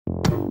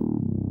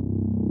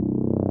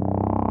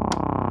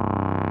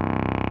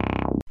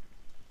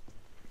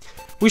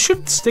We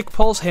should stick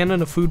Paul's hand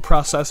in a food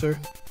processor.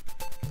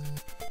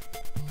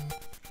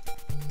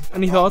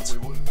 Any thoughts?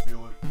 Wouldn't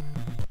feel it.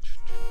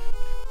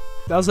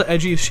 That was the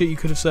edgiest shit you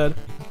could have said.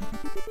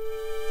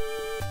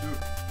 Dude,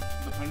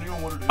 depending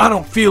on what it is. I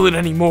don't feel it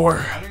anymore.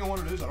 Depending on what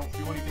it is, I don't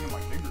feel anything in my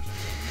fingers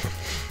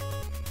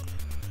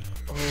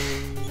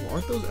anymore.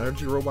 Aren't those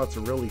energy robots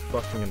really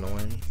fucking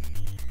annoying?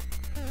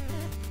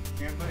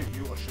 Can't they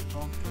heal a shit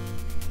ton?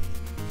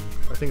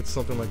 I think it's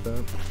something like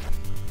that.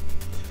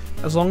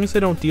 As long as they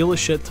don't deal a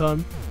shit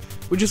ton.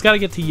 We just gotta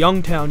get to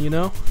Youngtown, you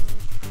know?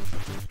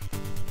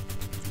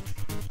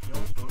 Yo,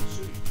 go to the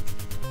city.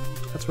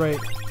 That's right.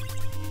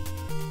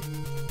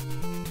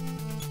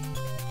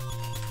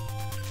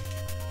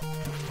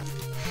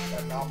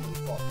 That mouth is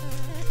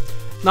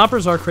fucked.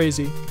 Knoppers are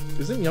crazy.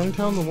 Isn't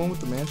Youngtown the one with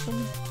the mansion?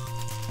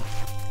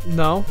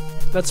 No,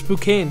 that's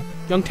Spokane.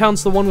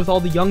 Youngtown's the one with all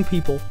the young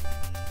people.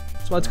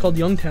 That's why it's called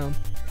Youngtown.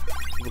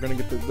 We're gonna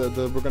get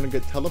we're gonna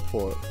get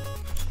teleport.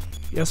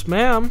 Yes,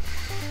 ma'am.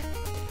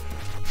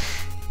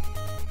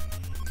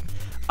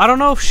 I don't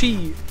know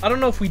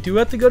if we do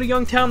have to go to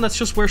Youngtown. That's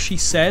just where she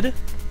said.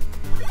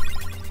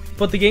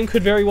 But the game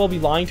could very well be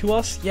lying to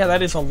us. Yeah,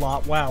 that is a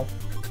lot. Wow.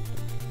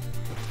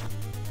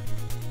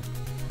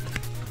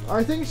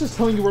 I think it's just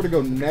telling you where to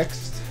go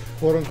next,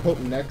 quote unquote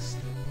next.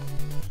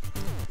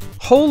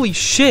 Holy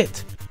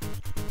shit.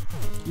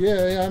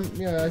 Yeah,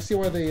 I see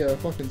why they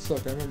fucking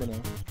suck. I remember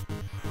now.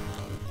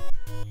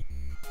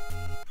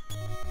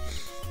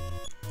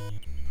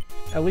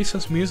 At least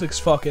this music's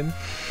fucking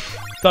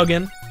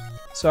thuggin'.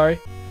 Sorry.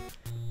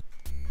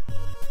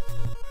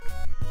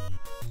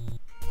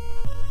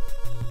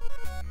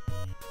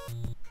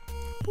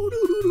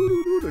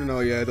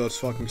 No, yeah, it does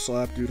fucking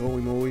slap, dude.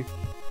 Holy moly.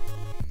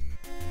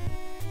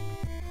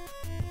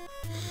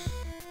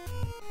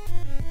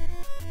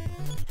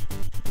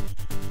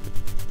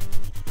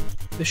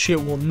 This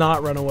shit will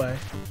not run away.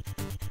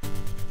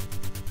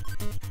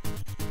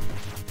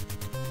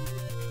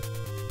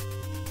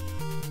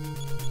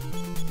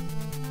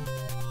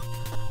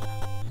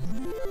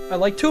 I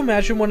like to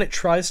imagine when it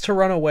tries to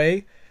run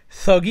away,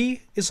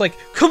 Thuggy is like,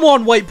 "Come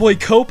on, white boy,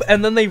 cope,"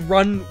 and then they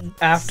run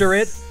after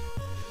it.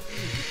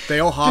 They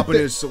all hop in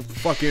his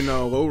fucking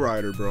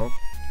lowrider, bro.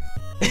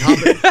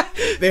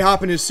 They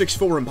hop in his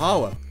 6'4"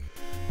 Impala.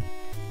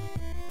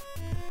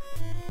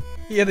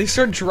 Yeah, they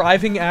start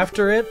driving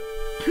after it.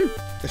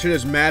 That shit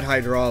has mad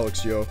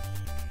hydraulics, yo.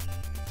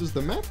 Does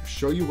the map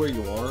show you where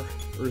you are,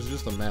 or is it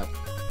just a map?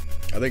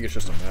 I think it's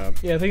just a map.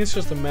 Yeah, I think it's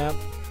just a map.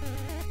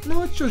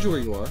 No, it shows you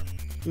where you are.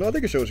 No, I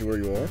think it shows you where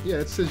you are. Yeah,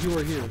 it says you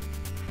are here.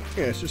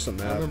 Yeah, it's just a I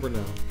map. remember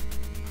now.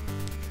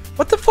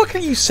 What the fuck are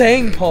you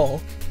saying,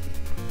 Paul?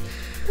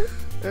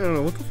 I don't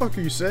know. What the fuck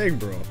are you saying,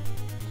 bro?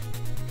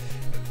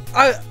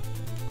 I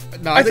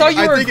thought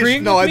you were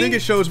agreeing with I me? think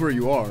it shows where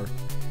you are.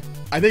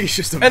 I think it's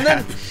just a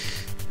map.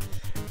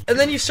 And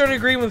then you started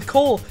agreeing with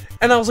Cole,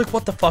 and I was like,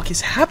 what the fuck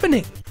is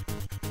happening?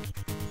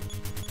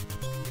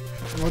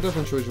 Well, it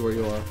definitely shows you where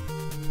you are.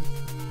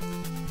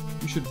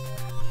 You should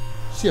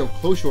see how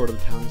close you are to the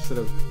town instead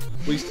of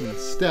wasting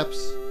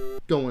steps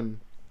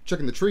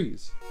checking the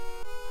trees.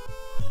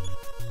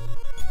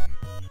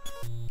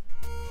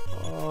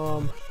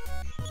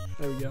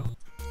 There we go.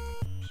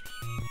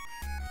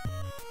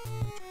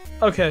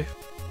 Okay.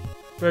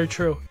 Very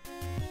true.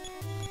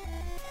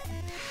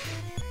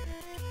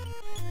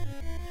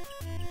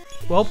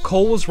 Well,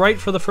 Cole was right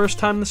for the first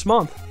time this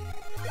month.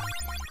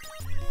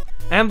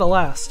 And the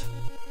last.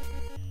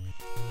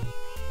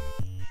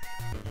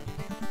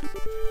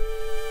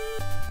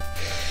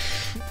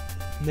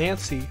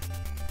 Nancy.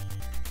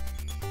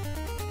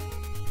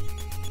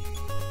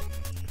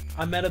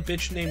 I met a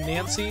bitch named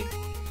Nancy.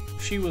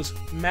 She was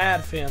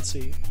mad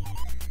fancy.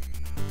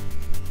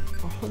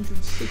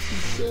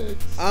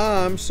 166.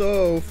 I'm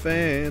so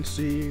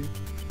fancy.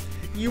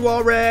 You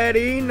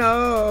already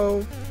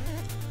know.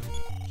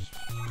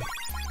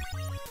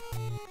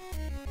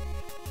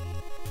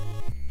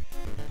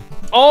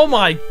 Oh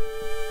my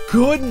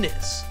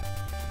goodness!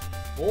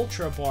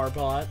 Ultra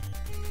Barbot.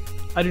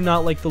 I do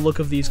not like the look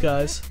of these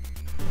guys.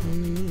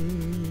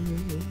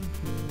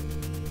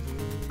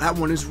 That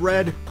one is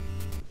red.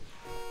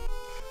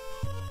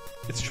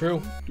 It's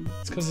true.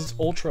 It's because it's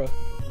Ultra.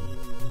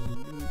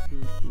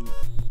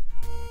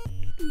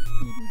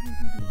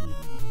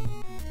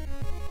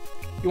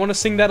 You want to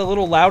sing that a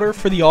little louder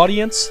for the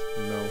audience?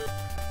 No.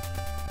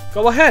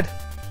 Go ahead.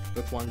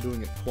 That's why I'm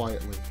doing it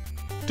quietly.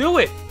 Do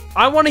it.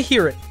 I want to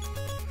hear it.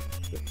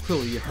 Yeah,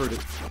 clearly you heard it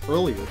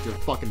earlier if you're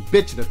fucking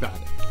bitching about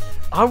it.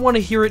 I want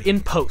to hear it in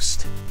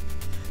post.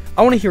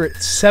 I want to hear it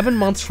 7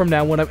 months from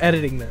now when I'm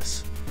editing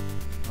this.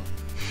 Oh,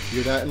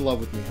 you're that in love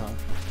with me, huh?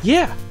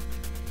 Yeah.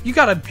 You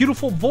got a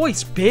beautiful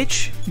voice,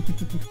 bitch.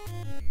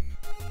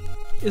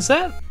 Is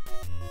that...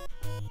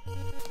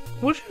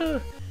 What?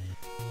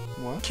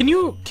 What? Can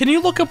you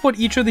look up what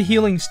each of the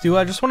healings do?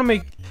 I just want to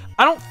make...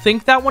 I don't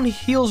think that one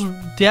heals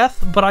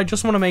death, but I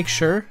just want to make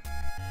sure.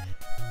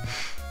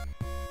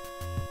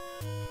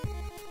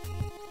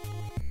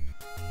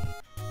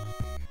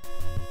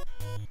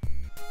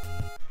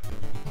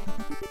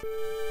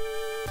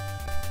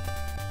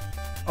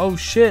 Oh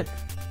shit.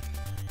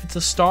 It's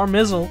a star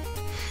mizzle.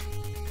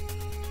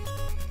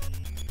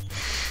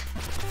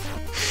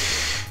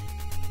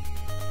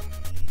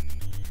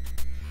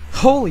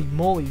 Holy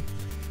moly.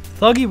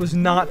 Thuggy was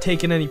not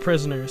taking any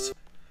prisoners.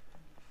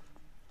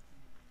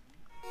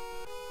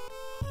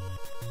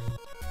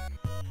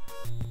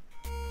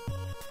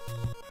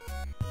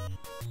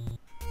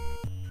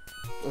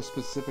 A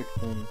specific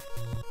thing.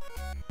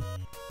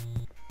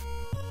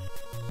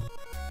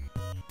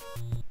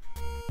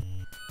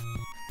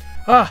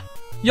 Ah!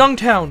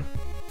 Youngtown!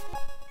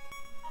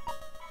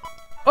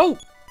 Oh!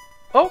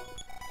 Oh!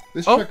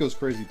 This Oh. track goes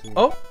crazy too.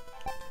 Oh!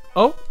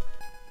 Oh!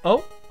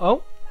 Oh!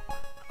 Oh!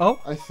 Oh!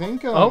 I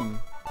think Oh.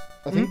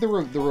 I think the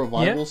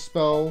revival Yeah.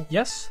 spell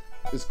Yes?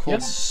 is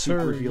called Yes, super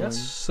sir. healing. Yes,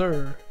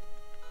 sir.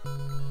 Bum,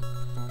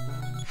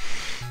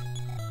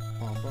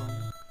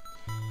 bum.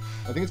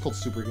 I think it's called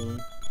super healing.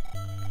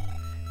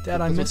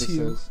 Dad, I That's what miss this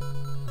you. says.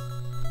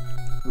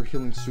 We're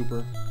healing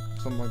super,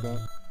 something like that.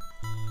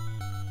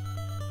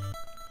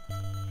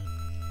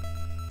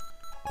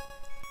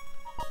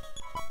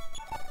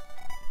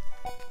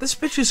 This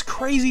bitch is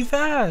crazy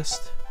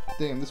fast.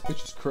 Damn, this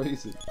bitch is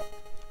crazy.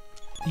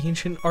 The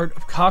ancient art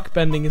of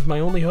cockbending is my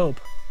only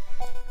hope.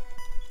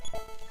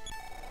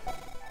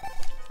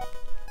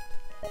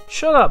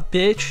 Shut up,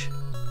 bitch.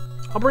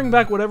 I'll bring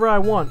back whatever I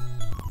want.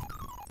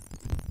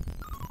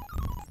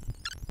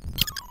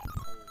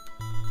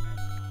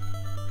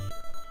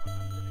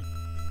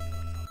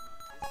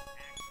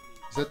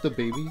 Is that the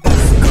baby?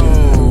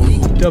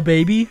 Da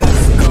baby?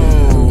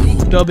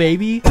 Da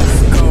baby?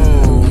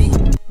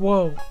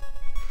 Whoa.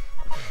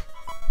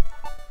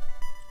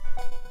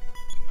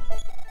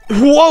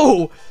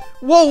 Whoa!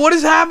 Whoa, what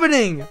is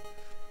happening?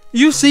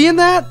 You seeing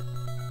that?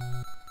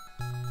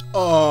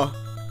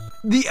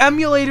 The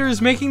emulator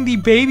is making the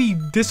baby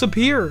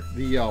disappear.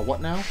 The what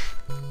now?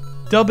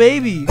 Da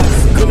baby.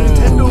 The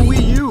Nintendo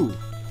Wii U.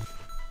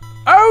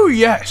 Oh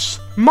yes,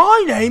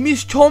 my name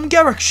is Tom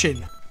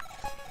Gerrickson.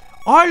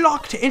 I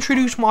like to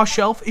introduce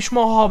myself as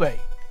my hobby.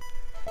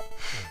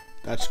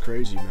 That's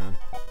crazy, man.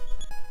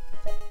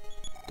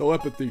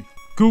 Telepathy.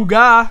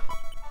 Googa.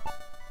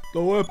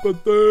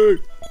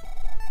 Telepathy.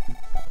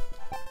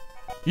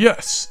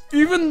 Yes,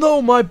 even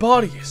though my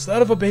body is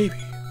that of a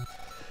baby,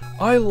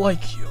 I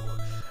like you.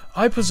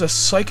 I possess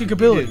psychic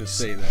abilities.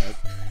 Say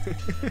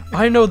that.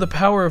 I know the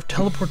power of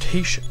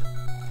teleportation.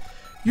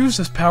 Use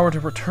this power to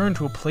return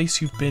to a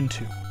place you've been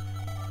to.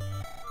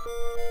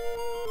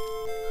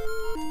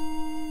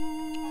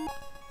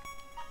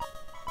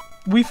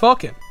 We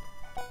fucking.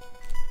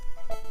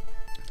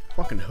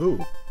 Fucking who?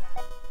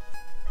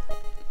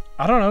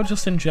 I don't know,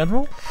 just in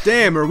general?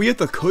 Damn, are we at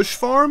the Kush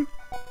farm?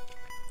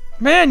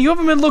 Man, you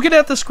haven't been looking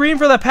at the screen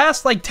for the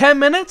past, like, 10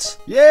 minutes?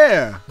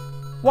 Yeah.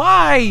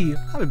 Why?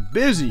 I've been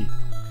busy.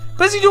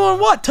 Busy doing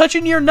what?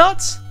 Touching your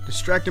nuts?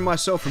 Distracting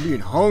myself from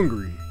being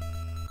hungry.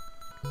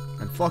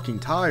 And fucking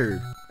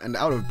tired. And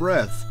out of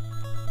breath.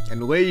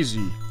 And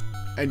lazy.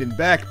 And in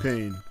back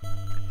pain.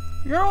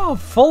 You're all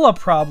full of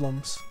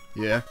problems.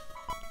 Yeah.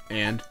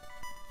 And?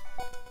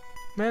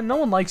 Man, no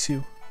one likes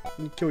you.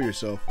 You kill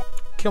yourself.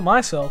 Kill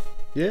myself.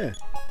 Yeah.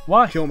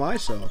 Why? Kill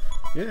myself.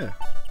 Yeah.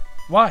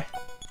 Why?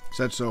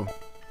 Said so.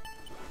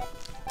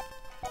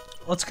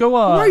 Let's go,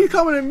 Why are you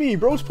coming at me?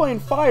 Bro's playing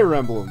Fire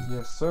Emblem.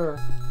 Yes, sir.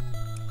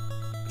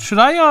 Should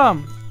I,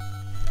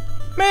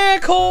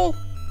 Man, Cole!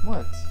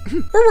 What?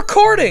 We're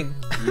recording!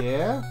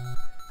 Yeah?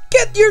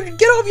 Get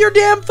off your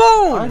damn I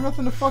phone! have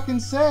nothing to fucking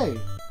say.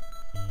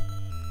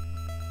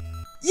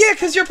 Yeah,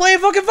 cause you're playing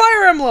fucking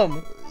Fire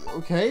Emblem!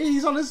 Okay,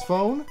 he's on his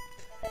phone.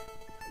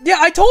 Yeah,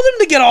 I told him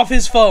to get off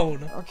his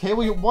phone! Okay,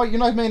 well,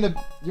 you're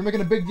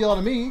making a big deal out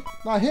of me,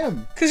 not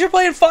him. Cause you're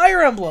playing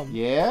Fire Emblem!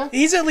 Yeah?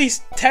 He's at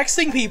least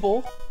texting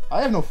people.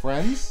 I have no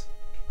friends.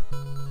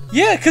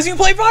 Yeah, cause you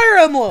play Fire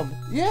Emblem!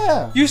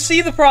 Yeah. You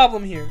see the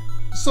problem here.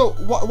 So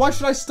why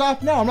should I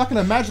stop now? I'm not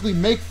gonna magically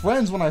make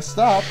friends when I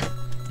stop.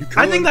 You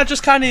I think that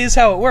just kinda is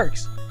how it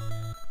works.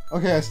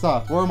 Okay, I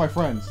stopped. Where are my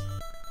friends?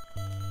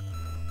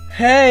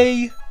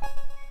 Hey!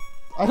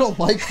 I don't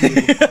like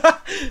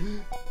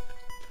you.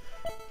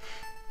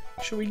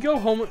 Should we go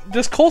home?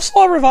 Does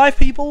coleslaw revive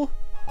people?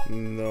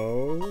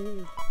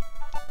 No.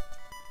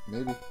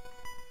 Maybe.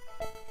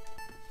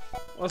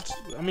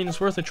 I mean, it's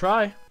worth a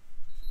try.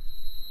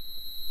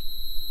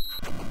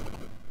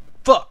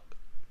 Fuck.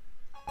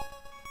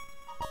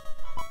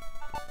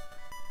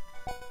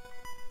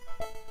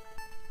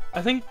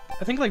 I think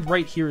like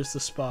right here is the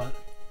spot.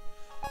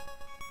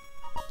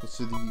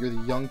 So you're the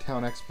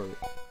Youngtown expert.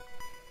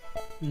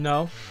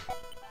 No.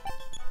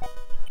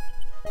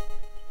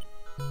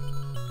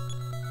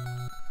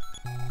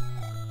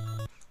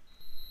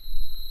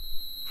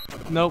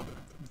 Nope.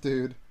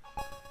 Dude.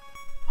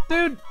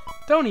 Dude,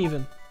 don't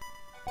even.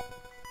 What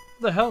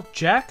the hell?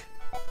 Jack?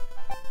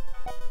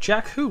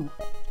 Jack who?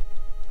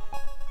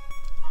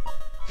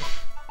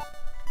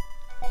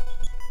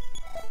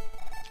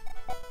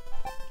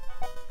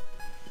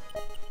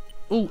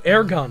 Ooh,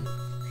 air gun.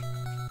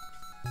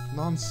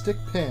 Non-stick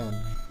pan.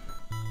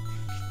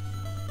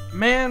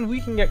 Man,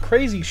 we can get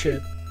crazy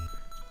shit.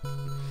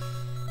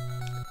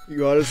 You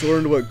just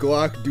learned what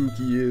Glock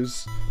Dookie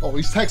is. Oh,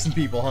 he's texting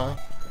people, huh?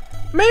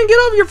 Man, get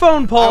off your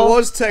phone, Paul. I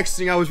was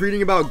texting. I was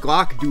reading about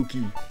Glock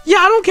Dookie. Yeah,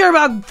 I don't care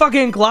about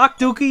fucking Glock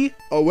Dookie.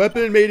 A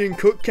weapon made in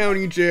Cook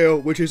County Jail,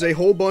 which is a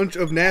whole bunch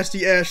of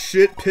nasty ass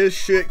shit, piss,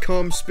 shit,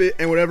 cum, spit,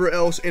 and whatever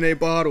else in a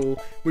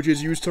bottle, which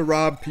is used to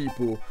rob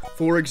people.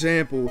 For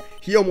example,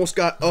 he almost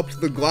got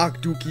upped the Glock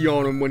Dookie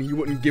on him when he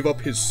wouldn't give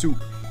up his soup.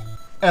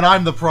 And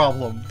I'm the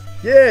problem.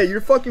 Yeah, you're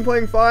fucking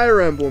playing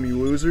Fire Emblem, you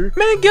loser.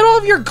 Man, get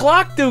off your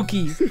Glock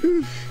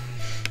Dookie.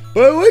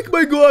 But I like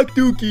my Glock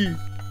Dookie.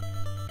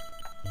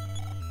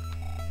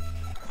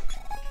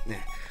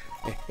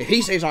 If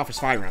he stays off his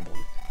Fire Emblem,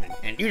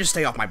 and you just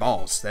stay off my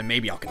balls, then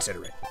maybe I'll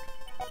consider it.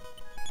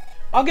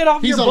 I'll get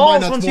off He's your on my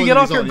balls nuts once more you get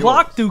than off he's your on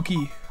Glock yours.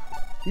 Dookie.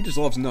 He just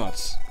loves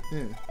nuts.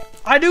 Yeah.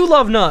 I do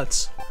love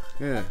nuts.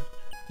 Yeah.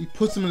 He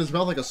puts them in his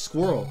mouth like a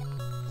squirrel.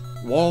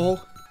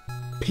 Wall.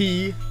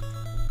 Pee.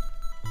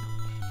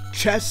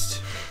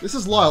 Chest. This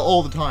is Lyle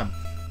all the time.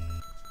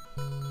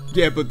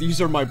 Yeah, but these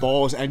are my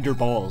balls and your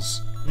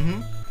balls.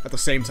 Mm-hmm. At the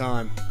same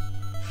time.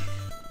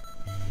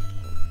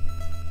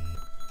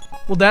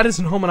 Well, Dad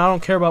isn't home and I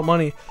don't care about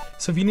money.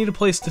 So if you need a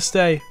place to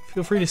stay,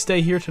 feel free to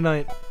stay here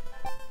tonight.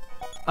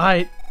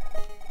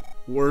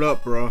 Word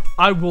up, bro.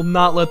 I will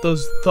not let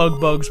those thug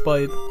bugs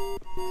bite.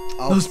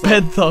 Those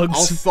bed I'll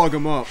thugs. thug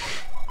him up.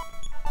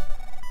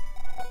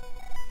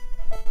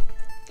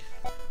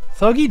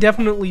 Thuggy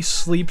definitely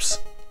sleeps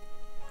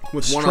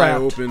With one eye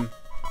strapped. open.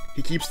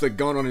 He keeps the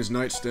gun on his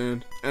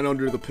nightstand and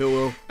under the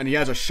pillow, and he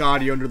has a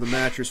shoddy under the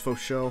mattress for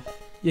show.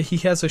 Yeah, he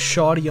has a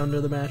shoddy under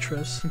the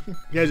mattress.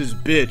 He has his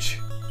bitch.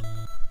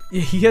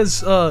 Yeah, he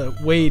has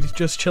Wade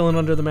just chilling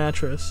under the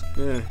mattress.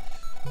 Yeah.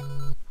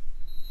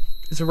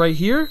 Is it right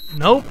here?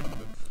 Nope.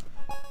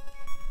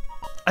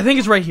 I think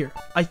it's right here.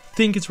 I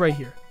think it's right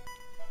here.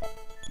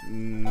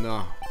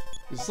 Nah.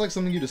 Is this like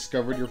something you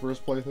discovered your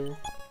first playthrough?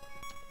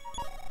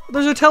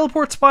 There's a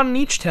teleport spot in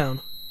each town.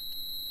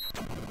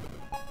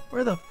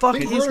 Where the fuck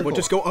Think is it? vertical. Well,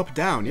 just go up,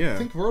 down, yeah.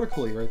 Think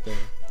vertically right there.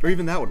 Or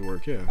even that would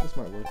work, yeah. This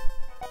might work.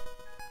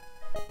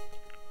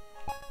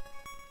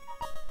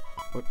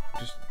 What?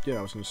 Just, yeah,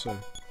 I was gonna say.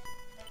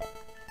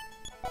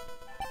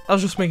 I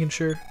was just making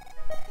sure.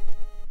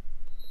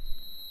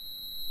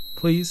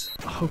 Please?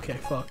 Okay,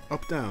 fuck.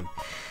 Up, down.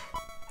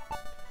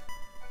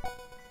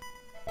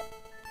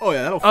 Oh,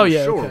 yeah, that'll for Oh,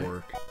 yeah, sure okay.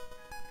 work.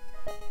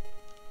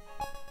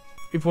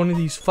 If one of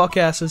these fuck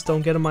asses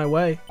don't get in my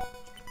way.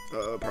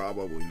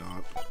 Probably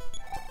not.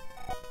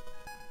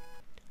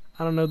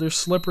 I don't know, they're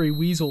slippery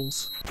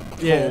weasels.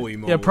 Yeah, Holy yeah,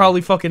 moly.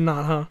 probably fucking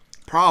not, huh?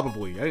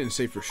 Probably. I didn't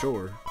say for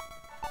sure.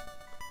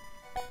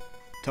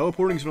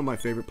 Teleporting is one of my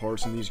favorite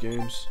parts in these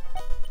games.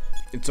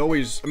 It's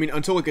always, I mean,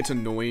 until it gets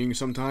annoying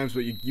sometimes,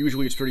 but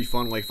usually it's pretty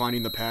fun, like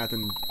finding the path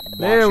and watching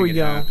There we it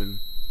go. happen.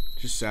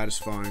 Just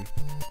satisfying.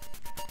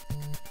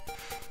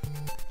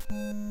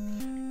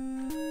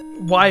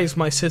 Why is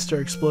my sister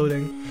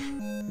exploding?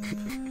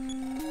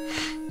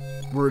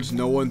 Words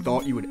no one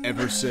thought you would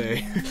ever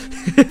say.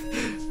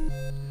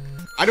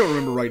 I don't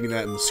remember writing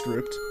that in the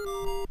script.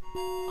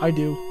 I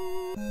do.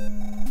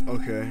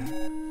 Okay.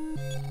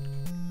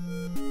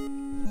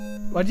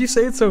 Why'd you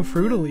say it so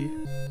fruitily?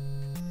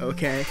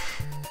 Okay.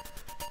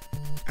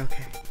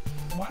 Okay.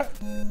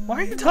 Why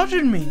are you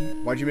touching me?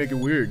 Why'd you make it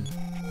weird?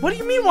 What do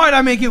you mean, why'd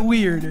I make it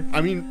weird? I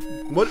mean,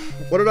 what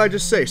did I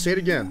just say? Say it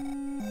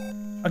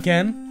again.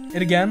 Again?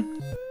 It again?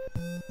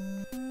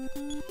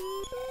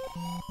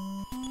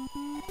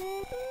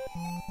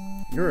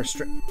 You're a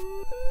strip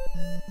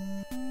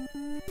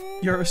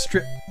You're a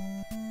strip.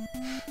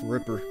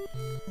 ripper.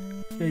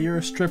 Yeah, you're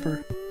a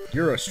stripper.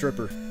 You're a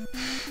stripper.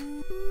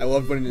 I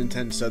loved when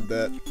Nintendo said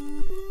that.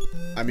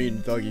 I mean,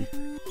 Thuggy.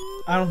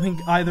 I don't think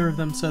either of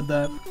them said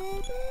that.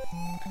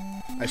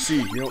 I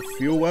see. You don't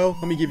feel well?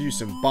 Let me give you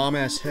some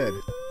bomb-ass head.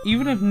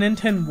 Even if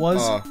Nintendo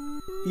was...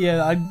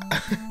 yeah,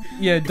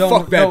 yeah, don't...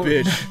 Fuck that don't-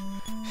 bitch.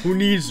 Who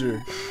needs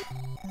her?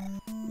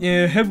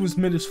 Yeah, head was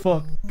mid as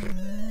fuck.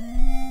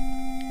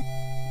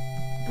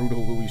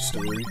 Brutal Louis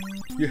story.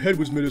 Your head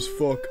was mid as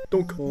fuck.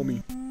 Don't call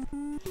me.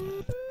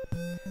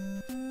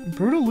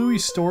 Brutal Louis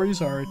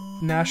stories are a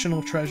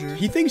national treasure.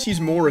 He thinks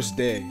he's Morris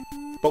Day.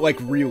 But, like,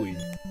 really.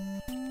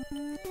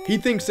 He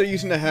thinks that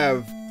he's gonna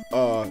have,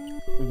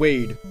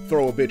 Wade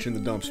throw a bitch in the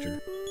dumpster.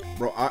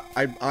 Bro,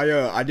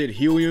 I did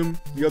helium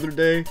the other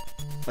day,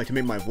 like to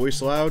make my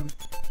voice loud.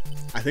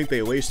 I think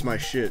they laced my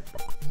shit.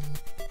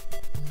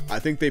 I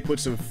think they put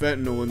some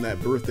fentanyl in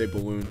that birthday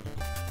balloon.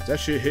 That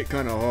shit hit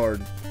kinda hard.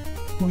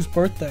 Whose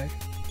birthday?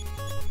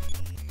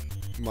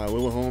 My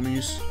little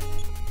homies,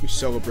 we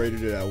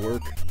celebrated it at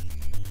work.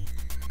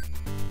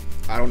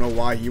 I don't know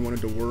why he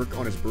wanted to work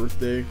on his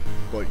birthday,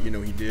 but, you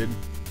know, he did.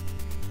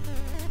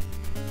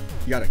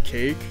 He got a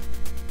cake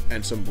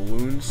and some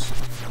balloons,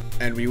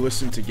 and we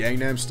listened to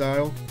Gangnam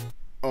Style.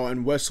 Oh,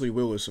 and Wesley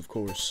Willis, of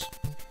course.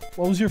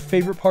 What was your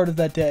favorite part of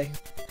that day?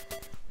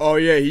 Oh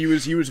yeah, he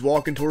was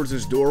walking towards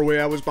this doorway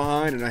I was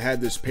behind, and I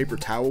had this paper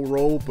towel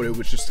roll, but it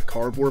was just the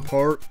cardboard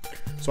part.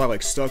 So I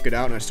like stuck it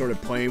out and I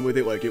started playing with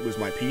it like it was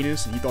my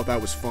penis, and he thought that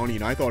was funny,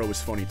 and I thought it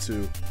was funny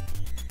too.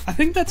 I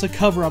think that's a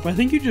cover-up. I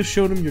think you just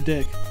showed him your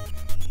dick.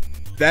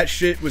 That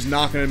shit was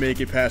not gonna make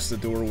it past the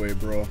doorway,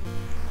 bro.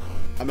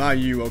 I'm not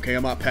you, okay?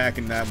 I'm not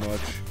packing that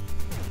much.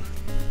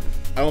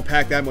 I don't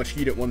pack that much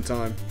heat at one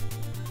time.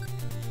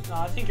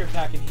 Nah, I think you're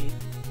packing heat.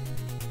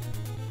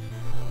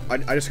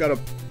 I just gotta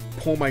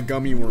pull my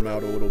gummy worm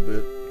out a little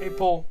bit. Hey,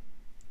 pull.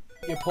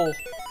 Yeah, pull.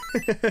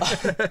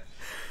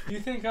 Do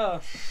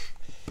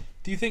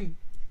you think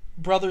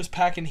brothers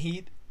packing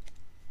heat?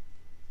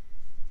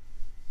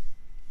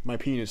 My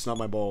penis, not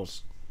my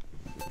balls.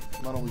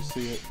 Not always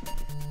see it.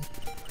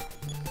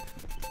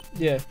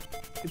 Yeah.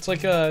 It's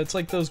like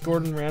those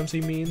Gordon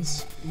Ramsay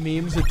memes.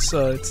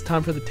 It's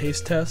time for the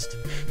taste test.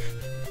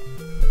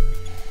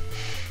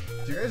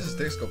 Do you guys'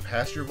 dicks go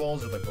past your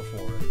balls or like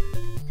before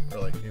it?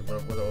 Or like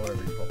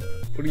whatever you call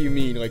that? What do you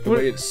mean? Like the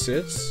way it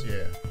sits?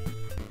 Yeah.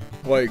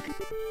 Like,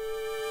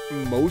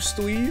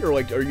 mostly? Or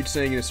like, are you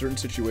saying in a certain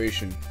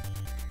situation?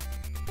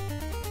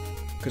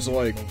 Cause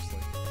like, Mostly.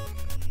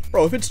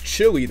 bro, if it's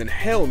chilly, then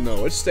hell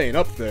no, it's staying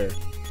up there.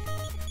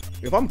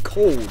 If I'm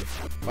cold,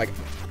 like,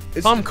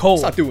 it's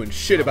not doing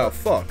shit about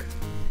fuck.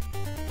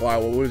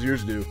 Wow, what does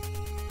yours do?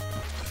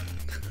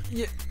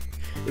 Yeah.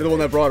 You're the one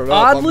that brought it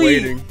up, I'm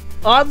waiting.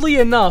 Oddly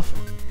enough,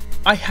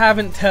 I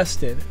haven't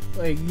tested.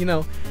 Like, you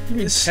know,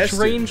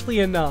 strangely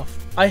tested?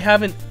 enough, I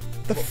haven't.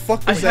 The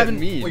fuck does that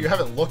mean? Well, you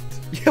haven't looked.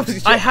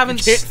 I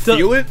haven't. You can't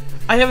feel it?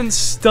 I haven't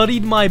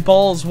studied my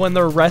balls when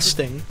they're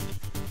resting.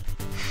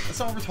 That's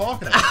not what we're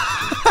talking about.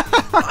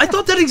 I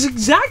thought that is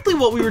exactly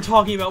what we were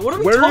talking about. What are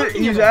we talking about?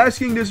 He's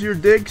asking, does your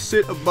dick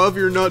sit above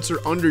your nuts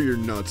or under your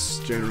nuts,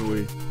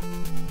 generally?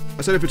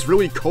 I said if it's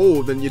really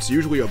cold, then it's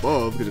usually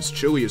above, because it's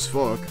chilly as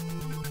fuck.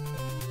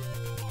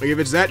 Like, if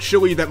it's that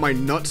chilly that my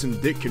nuts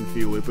and dick can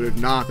feel it, but if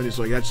not, then it's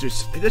like, that's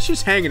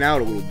just hanging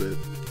out a little bit.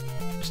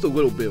 Just a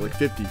little bit, like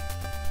 50.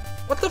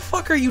 What the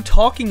fuck are you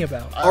talking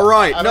about?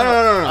 Alright, no.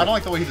 I don't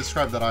like the way he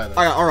described that either.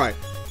 Alright.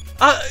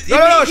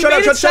 No, shut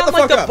up, shut the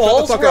fuck up. The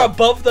balls were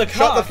above the cock,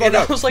 Shut the fuck and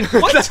up. I was like,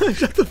 what?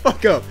 Shut the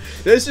fuck up.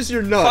 This is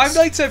your nuts. Five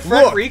Nights at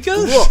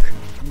Frederica's? Look,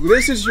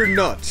 this is your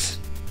nuts.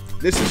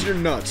 This is your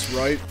nuts,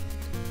 right?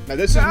 Now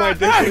this is my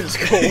dick when it's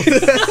cold.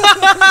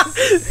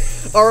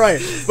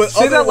 Alright, but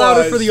say that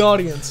louder for the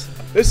audience.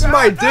 This is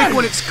my dick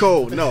when it's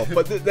cold. No,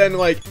 but then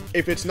like,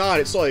 if it's not,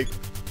 it's like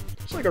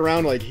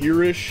around like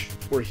here-ish,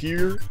 or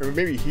here, or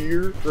maybe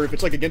here, or if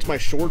it's like against my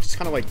shorts, it's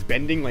kind of like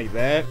bending like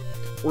that.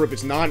 Or if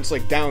it's not, it's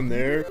like down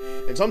there.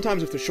 And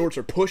sometimes if the shorts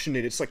are pushing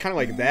it, it's like kind of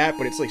like that,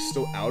 but it's like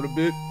still out a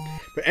bit.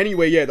 But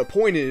anyway, yeah, the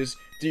point is,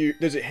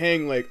 does it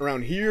hang like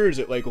around here? Is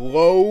it like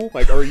low?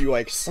 Like, are you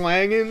like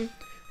slanging?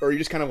 Or are you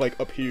just kind of like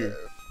up here?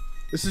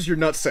 This is your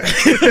nutsack.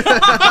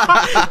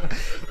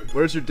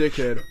 Where's your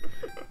dickhead?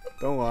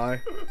 Don't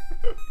lie.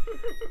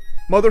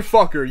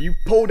 Motherfucker, you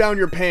pull down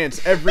your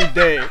pants every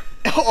day,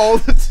 all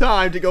the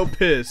time to go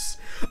piss.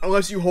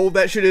 Unless you hold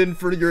that shit in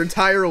for your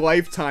entire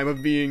lifetime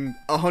of being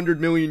 100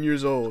 million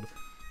years old.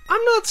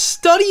 I'm not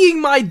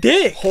studying my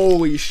dick.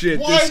 Holy shit,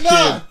 Why this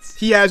not? kid.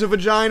 He has a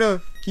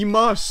vagina. He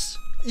must.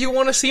 You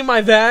want to see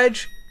my vag?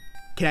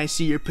 Can I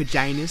see your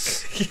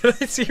vaginas? Can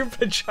I see your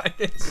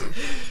vaginas?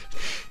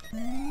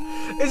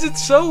 Is it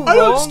so wrong? I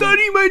don't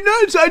study my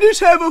nuts. I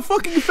just have a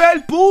fucking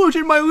fat bulge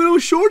in my little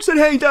shorts that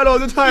hang out all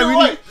the time. You're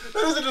right.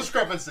 That is a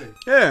discrepancy.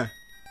 Yeah.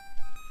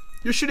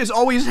 Your shit is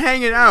always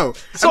hanging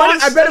out. So I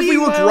bet if we studying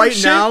looked my own right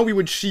shit? now, we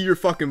would see your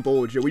fucking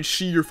bulge. Yeah, we'd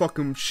see your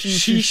fucking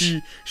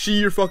see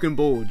your fucking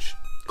bulge.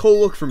 Cole,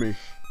 look for me. Do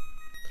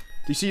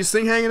you see his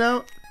thing hanging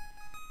out?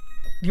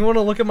 You want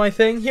to look at my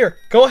thing? Here,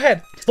 go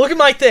ahead. Look at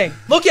my thing.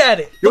 Look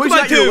at it. You Look always at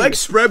my got your dude. legs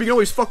spread, but you can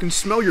always fucking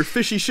smell your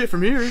fishy shit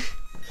from here.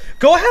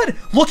 Go ahead.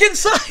 Look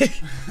inside.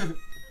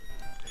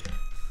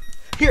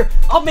 Here,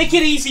 I'll make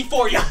it easy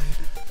for you.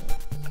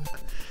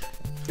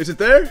 Is it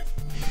there?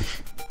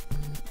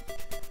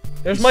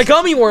 There's my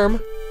gummy worm.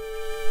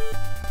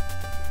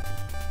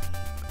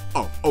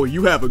 Oh,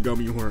 you have a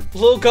gummy worm.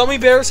 Little gummy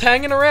bears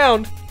hanging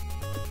around.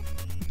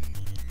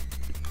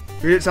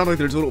 Made it sound like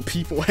there's little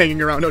people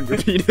hanging around on your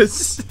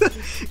penis.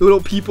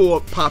 Little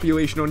people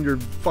population on your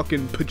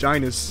fucking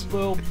vaginas.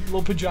 Little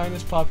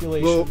vaginas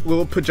population.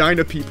 Little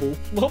vagina people.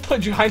 Little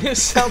vaginas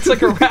sounds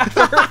like a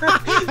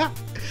rapper.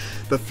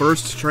 The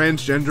first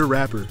transgender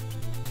rapper.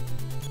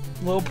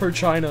 Little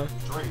perchina.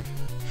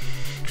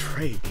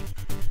 Drake.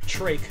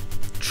 Trake.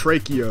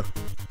 Trachea.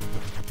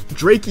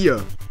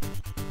 Drachea.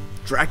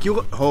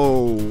 Dracula?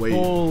 Oh, wait.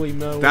 Holy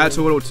no. That's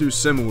a little too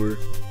similar.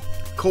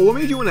 Cole, what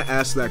made you want to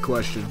ask that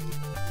question?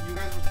 You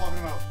guys were talking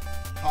about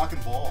cock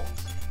and balls.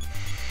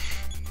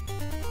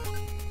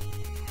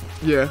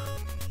 Yeah.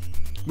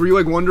 Were you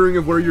like wondering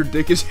if where your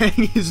dick is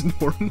hanging is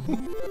normal?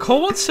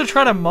 Cole wants to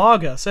try to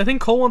mog us. I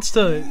think Cole wants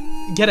to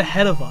get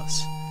ahead of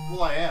us.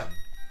 Well, I am.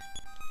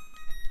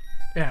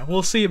 Yeah,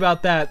 we'll see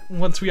about that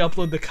once we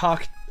upload the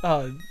cock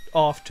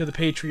off to the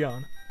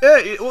Patreon.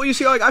 Yeah, well, you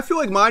see, like, I feel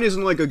like mine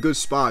isn't like a good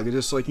spot. It's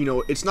just like, you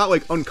know, it's not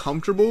like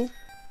uncomfortable,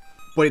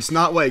 but it's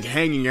not like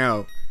hanging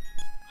out.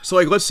 So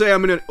like, let's say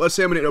I'm in an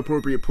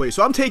inappropriate place.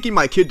 So I'm taking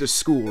my kid to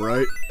school,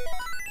 right?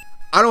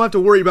 I don't have to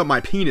worry about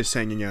my penis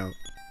hanging out.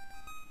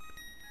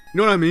 You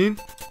know what I mean?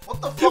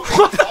 What the fuck?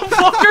 What the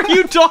fuck are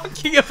you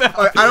talking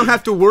about? I don't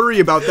have to worry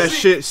about that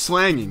shit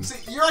slanging.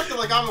 See, you're acting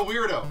like I'm a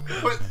weirdo.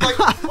 But, like,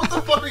 what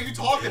the fuck are you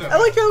talking about?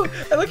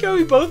 I like how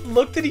we both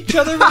looked at each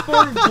other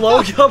before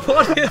blowing up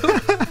on him.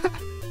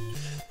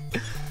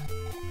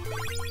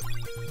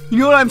 You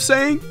know what I'm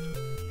saying?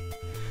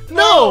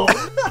 No!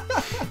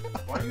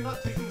 Why are you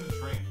not taking the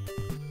train?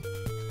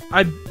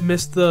 I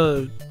missed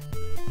the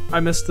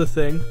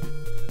thing.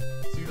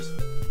 So you just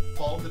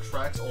followed the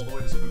tracks all the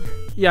way to Spooky?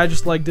 Yeah, I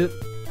just legged it.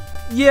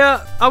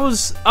 Yeah, I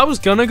was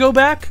gonna go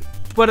back,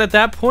 but at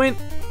that point,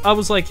 I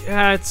was like,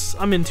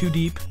 I'm in too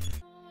deep.